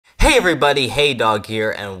Hey everybody, Haydog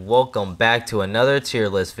here, and welcome back to another tier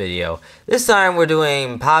list video. This time we're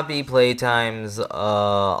doing Poppy Playtime's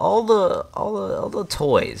all the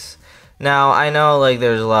toys. Now I know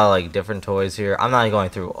there's a lot of different toys here. I'm not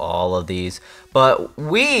going through all of these, but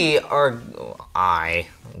what are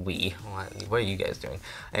you guys doing?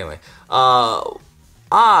 Anyway,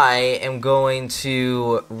 I am going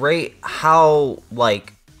to rate how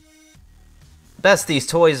best these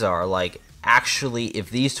toys are. Actually, if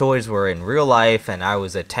these toys were in real life and I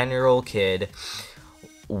was a 10-year-old kid,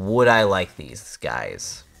 would I like these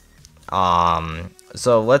guys?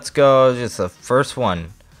 So let's go, just the first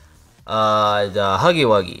one. The Huggy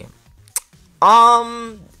Wuggy.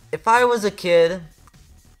 If I was a kid and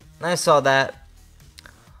I saw that,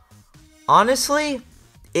 honestly,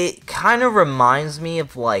 it kind of reminds me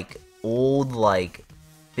of old 50s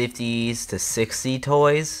to 60s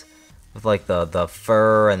toys. With the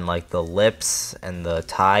fur and the lips and the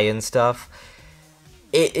tie and stuff.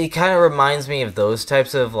 It kind of reminds me of those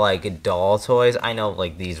types of doll toys. I know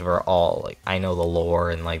these were all I know the lore,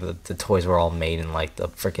 and the toys were all made in the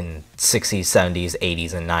freaking 60s, 70s,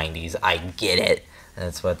 80s, and 90s. I get it.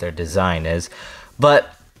 That's what their design is.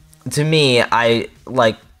 But to me, if I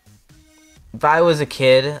was a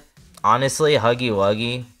kid, honestly, Huggy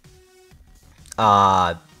Wuggy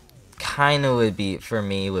kind of would be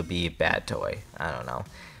a bad toy. I don't know.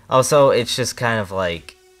 Also, it's just kind of I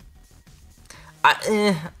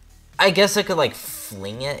guess I could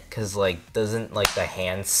fling it, because doesn't the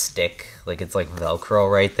hand stick, it's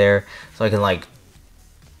Velcro right there, so I can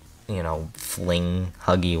fling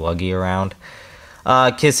Huggy Wuggy around.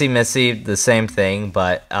 Kissy Missy, the same thing,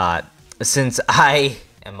 but since I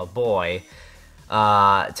am a boy,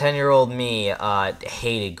 10-year-old me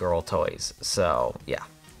hated girl toys, so yeah.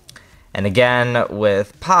 And again,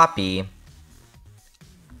 with Poppy,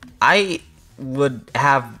 I would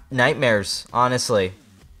have nightmares, honestly.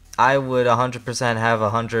 I would 100% have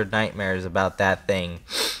 100 nightmares about that thing.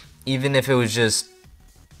 Even if it was just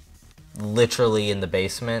literally in the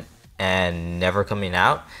basement and never coming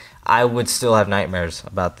out, I would still have nightmares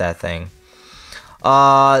about that thing.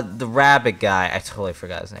 The rabbit guy, I totally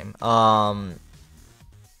forgot his name.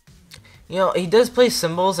 You know, he does play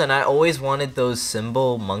cymbals, and I always wanted those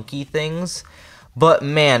cymbal monkey things. But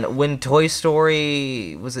man, when Toy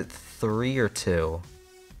Story, was it 3 or 2?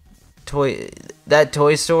 That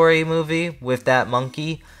Toy Story movie with that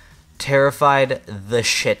monkey terrified the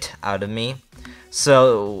shit out of me.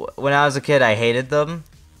 So when I was a kid, I hated them.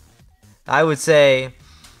 I would say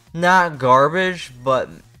not garbage, but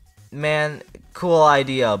man, cool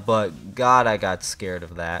idea, but God, I got scared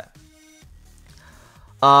of that.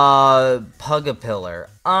 Pug-a-Pillar.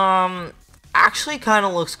 Actually kind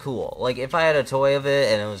of looks cool. If I had a toy of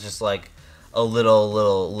it and it was just a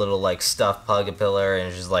little stuffed Pug-a-Pillar, and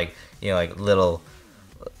it's just little,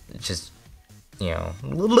 just,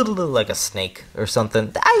 little like a snake or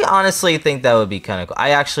something. I honestly think that would be kind of cool.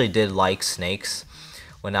 I actually did like snakes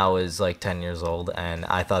when I was 10 years old, and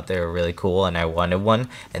I thought they were really cool, and I wanted one.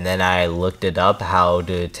 And then I looked it up, how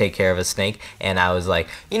to take care of a snake, and I was like,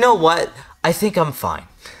 you know what? I think I'm fine.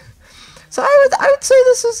 So I would say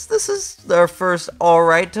this is our first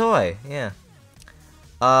alright toy. Yeah.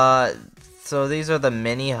 So these are the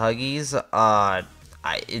mini Huggies.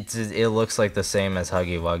 It looks like the same as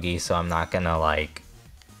Huggy Wuggy, so I'm not gonna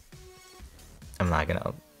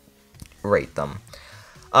rate them.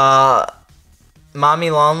 Mommy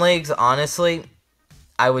Longlegs, honestly,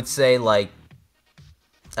 I would say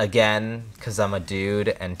again, because I'm a dude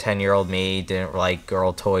and 10-year-old me didn't like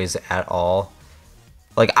girl toys at all.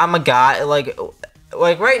 I'm a guy,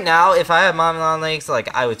 right now, if I had Mommy Longlegs,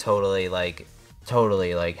 I would totally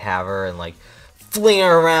have her and fling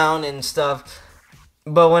her around and stuff.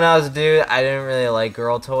 But when I was a dude, I didn't really like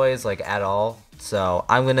girl toys at all. So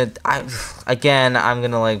I'm gonna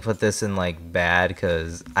put this in bad,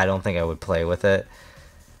 because I don't think I would play with it.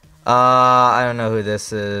 I don't know who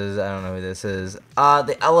this is.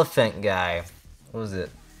 The elephant guy. What was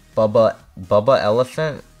it? Bubba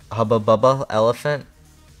Elephant? Hubba Bubba Elephant?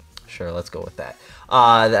 Sure, let's go with that.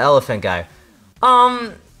 The elephant guy.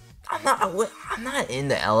 I'm not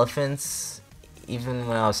into elephants. Even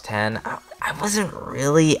when I was 10, I wasn't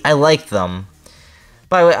really. I liked them,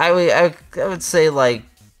 but I would say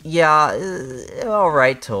yeah,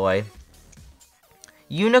 alright toy.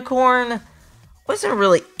 Unicorn, wasn't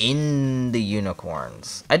really into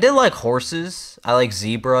unicorns. I did like horses. I like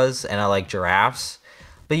zebras, and I like giraffes.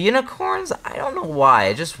 But unicorns, I don't know why.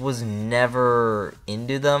 I just was never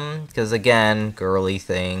into them, because again, girly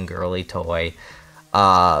thing, girly toy.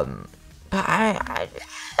 But I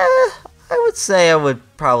would say I would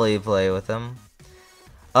probably play with them.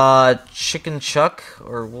 Chicken Chuck,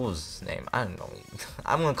 or what was his name? I don't know.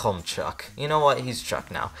 I'm gonna call him Chuck. You know what? He's Chuck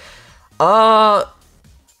now. Uh,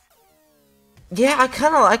 yeah, I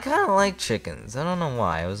kinda like chickens. I don't know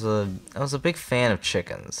why. I was a big fan of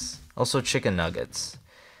chickens. Also, chicken nuggets.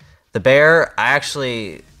 The bear, I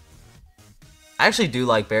actually do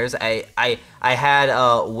like bears. I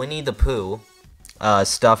had Winnie the Pooh,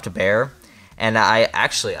 stuffed bear, and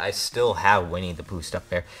I still have Winnie the Pooh stuffed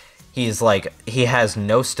bear. He has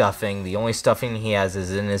no stuffing. The only stuffing he has is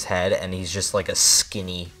in his head, and he's just like a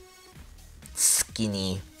skinny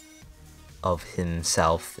of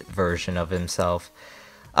himself version of himself.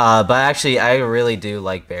 But actually, I really do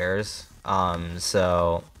like bears.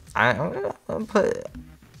 So I'll put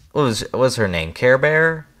what was her name? Care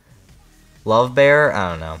Bear, Love Bear.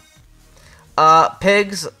 I don't know.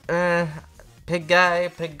 Pigs. Pig guy,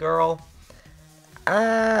 pig girl.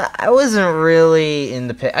 I wasn't really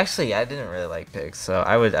into pig. Actually, I didn't really like pigs, so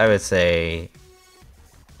I would say,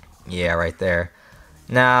 yeah, right there.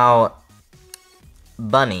 Now,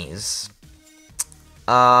 bunnies.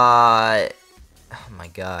 Oh my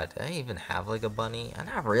god, do I even have like a bunny?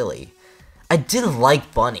 Not really. I did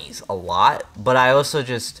like bunnies a lot, but it was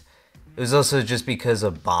also just because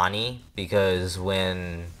of Bonnie, because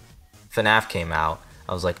when FNAF came out,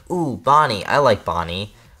 I was like, ooh, Bonnie, I like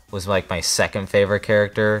Bonnie. Was like my second favorite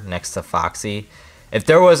character next to Foxy. If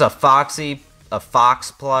there was a Fox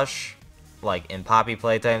plush, like in Poppy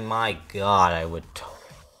Playtime, my god, I would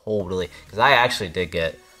totally, because I actually did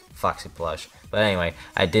get Foxy plush. But anyway,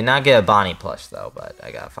 I did not get a Bonnie plush though, but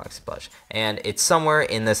I got a Foxy plush. And it's somewhere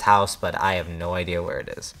in this house, but I have no idea where it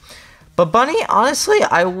is. But Bunny, honestly,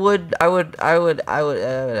 I would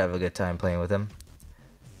have a good time playing with him.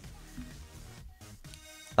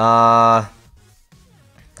 I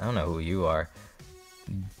don't know who you are.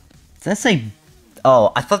 Does that say...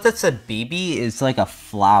 Oh, I thought that said BB. It's like a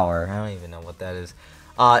flower. I don't even know what that is.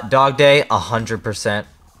 Dog Day, 100%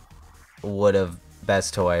 would have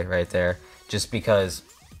best toy right there. Just because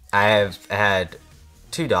I have had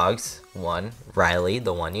two dogs. One, Riley,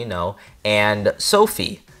 the one you know, and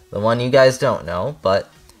Sophie, the one you guys don't know. But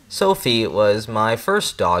Sophie was my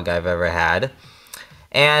first dog I've ever had.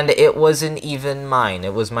 And it wasn't even mine,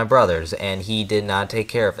 it was my brother's, and he did not take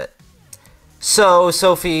care of it. So,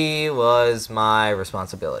 Sophie was my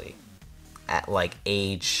responsibility at, like,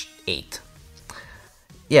 age 8.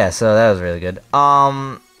 Yeah, so that was really good.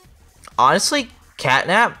 Honestly,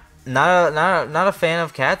 Catnap, not a fan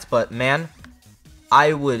of cats, but man,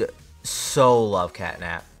 I would so love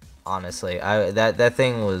Catnap, honestly. That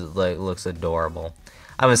thing was, like, looks adorable.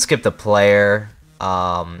 I'm gonna skip the player,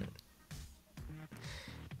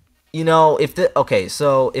 you know, okay,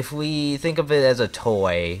 so if we think of it as a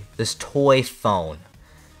toy, this toy phone.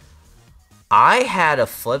 I had a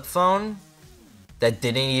flip phone that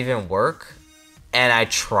didn't even work, and I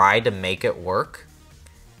tried to make it work.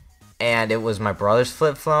 And it was my brother's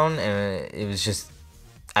flip phone, and it was just,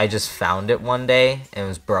 I just found it one day, and it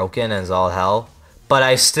was broken as all hell. But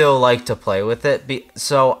I still like to play with it,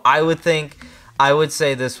 so I would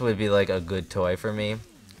say this would be like a good toy for me,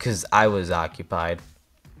 because I was occupied.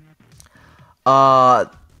 I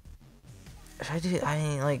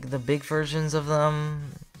mean, like, the big versions of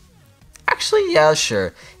them? Actually, yeah,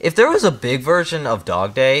 sure. If there was a big version of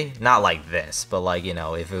Dog Day, not like this, but, like, you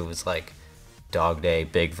know, if it was, like, Dog Day,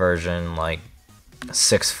 big version, like,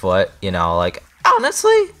 6 foot, you know, like,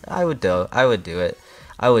 honestly, I would do it.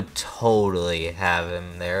 I would totally have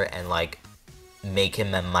him there and, like, make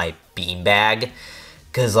him in my beanbag.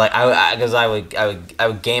 Cause like I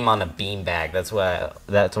would game on a beanbag. That's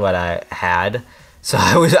what I had. So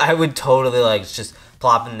I would totally like just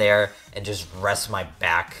plop in there and just rest my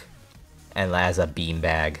back, and as a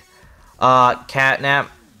beanbag. Catnap.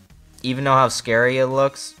 Even though how scary it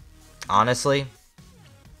looks, honestly,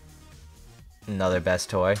 another best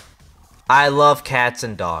toy. I love cats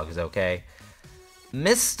and dogs. Okay,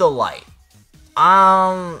 Miss Delight.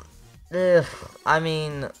 I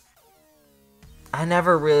mean, I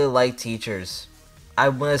never really liked teachers.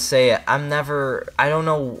 I'm gonna say it. I don't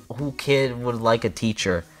know who kid would like a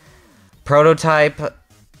teacher. Prototype,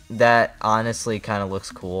 that honestly kind of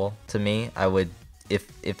looks cool to me. I would,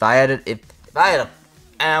 if I had a,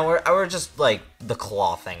 and we're just like the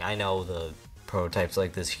claw thing. I know the prototype's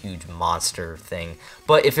like this huge monster thing,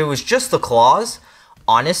 but if it was just the claws,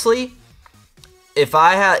 honestly, if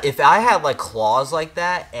I had like claws like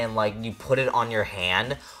that and like you put it on your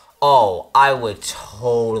hand. Oh, I would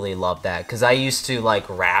totally love that, because I used to, like,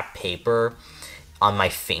 wrap paper on my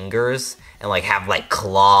fingers and, like, have, like,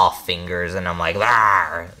 claw fingers, and I'm like,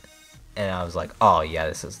 Arr! And I was like, oh, yeah,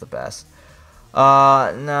 this is the best.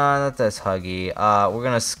 No, not this Huggy. We're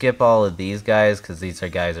gonna skip all of these guys because these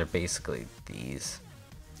guys are basically these.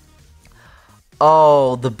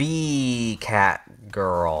 Oh, the bee cat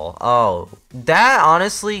girl. Oh, that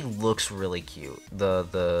honestly looks really cute.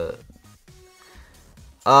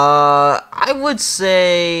 I would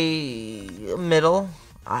say middle.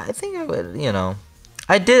 I think I would,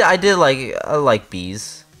 I like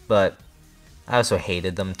bees, but I also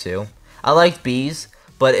hated them too. I liked bees,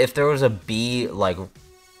 but if there was a bee like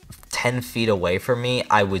 10 feet away from me,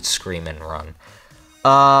 I would scream and run.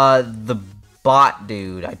 The bot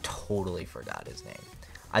dude, I totally forgot his name.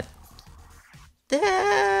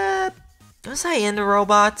 Was I into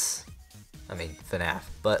robots? I mean, FNAF,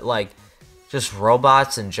 but like, just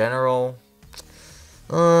robots in general?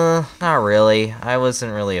 Not really. I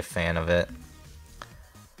wasn't really a fan of it.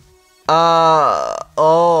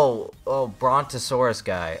 Brontosaurus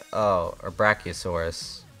guy. Oh, or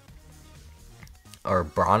Brachiosaurus. Or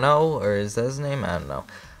Brano? Or is that his name? I don't know.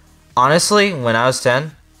 Honestly, when I was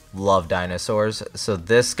 10, loved dinosaurs. So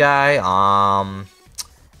this guy, I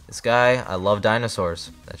love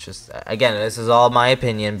dinosaurs. That's just, again, this is all my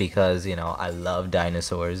opinion because, I love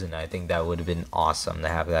dinosaurs and I think that would have been awesome to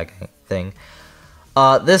have that thing.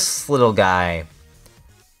 This little guy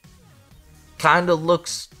kind of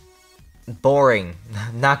looks boring.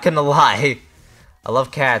 Not gonna lie. I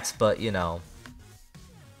love cats, but,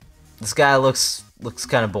 this guy looks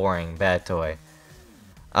kind of boring. Bad toy.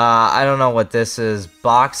 I don't know what this is.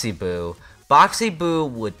 Boxy Boo. Boxy Boo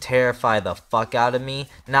would terrify the fuck out of me,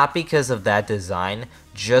 not because of that design,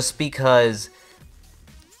 just because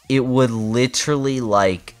it would literally,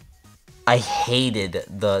 like, I hated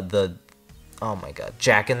the oh my god,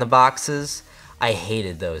 Jack in the Boxes. I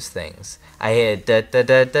hated those things. I hated da da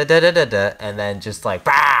da da da da da da, and then just like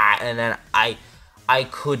bah, and then I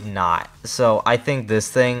could not. So I think this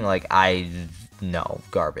thing, like, no,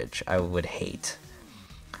 garbage. I would hate.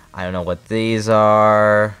 I don't know what these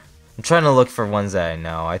are. I'm trying to look for ones that I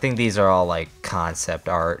know. I think these are all like concept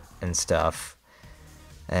art and stuff.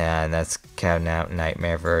 And that's Catnap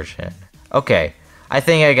Nightmare version. Okay, I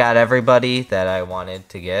think I got everybody that I wanted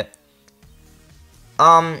to get.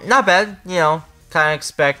 Not bad, kind of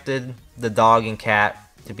expected the dog and cat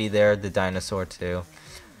to be there, the dinosaur too.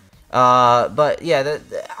 But yeah,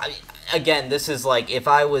 again, this is like if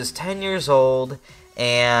I was 10 years old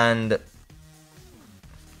and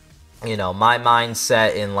my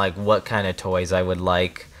mindset in like what kind of toys I would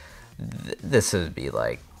like, this would be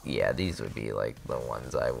like, yeah, these would be like the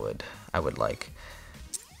ones I would like.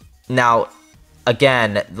 Now,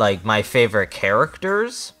 again, like my favorite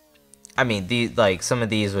characters, I mean, some of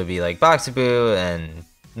these would be like Boxy Boo and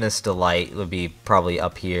Miss Delight would be probably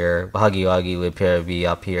up here. Huggy Wuggy would probably be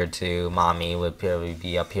up here too. Mommy would probably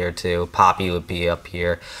be up here too. Poppy would be up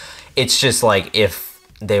here. It's just like if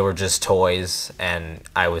they were just toys and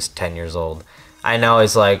I was 10 years old. I know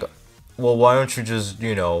it's like, well, why don't you just,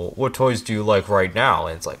 what toys do you like right now?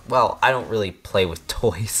 And it's like, well, I don't really play with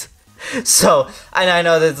toys. So, and I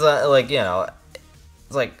know that's like,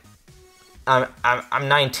 it's like, I'm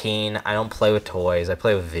 19, I don't play with toys, I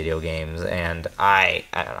play with video games, and I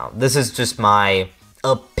don't know, this is just my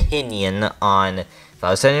opinion on, if I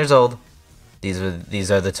was 10 years old, these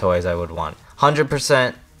are the toys I would want.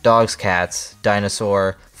 100% dogs, cats,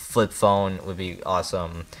 dinosaur, flip phone would be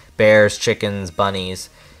awesome, bears, chickens, bunnies,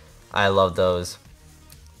 I love those.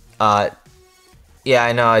 Yeah,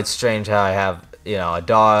 I know it's strange how I have, a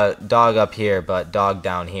dog up here, but dog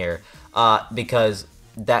down here, because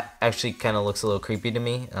that actually kind of looks a little creepy to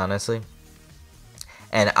me, honestly.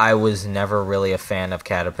 And I was never really a fan of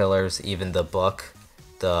caterpillars, even the book,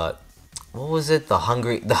 what was it? The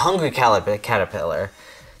hungry caterpillar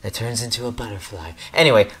that turns into a butterfly.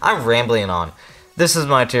 Anyway, I'm rambling on. This is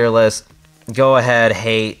my tier list. Go ahead,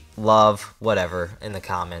 hate, love, whatever in the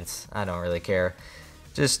comments. I don't really care.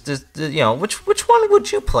 Just which one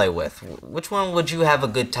would you play with? Which one would you have a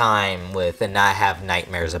good time with and not have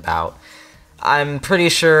nightmares about? I'm pretty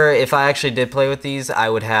sure if I actually did play with these, I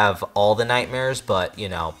would have all the nightmares, but,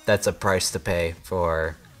 that's a price to pay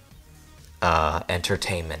for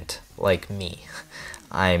entertainment, like me.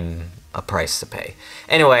 I'm a price to pay.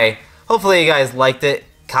 Anyway, hopefully you guys liked it.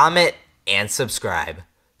 Comment and subscribe.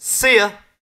 See ya!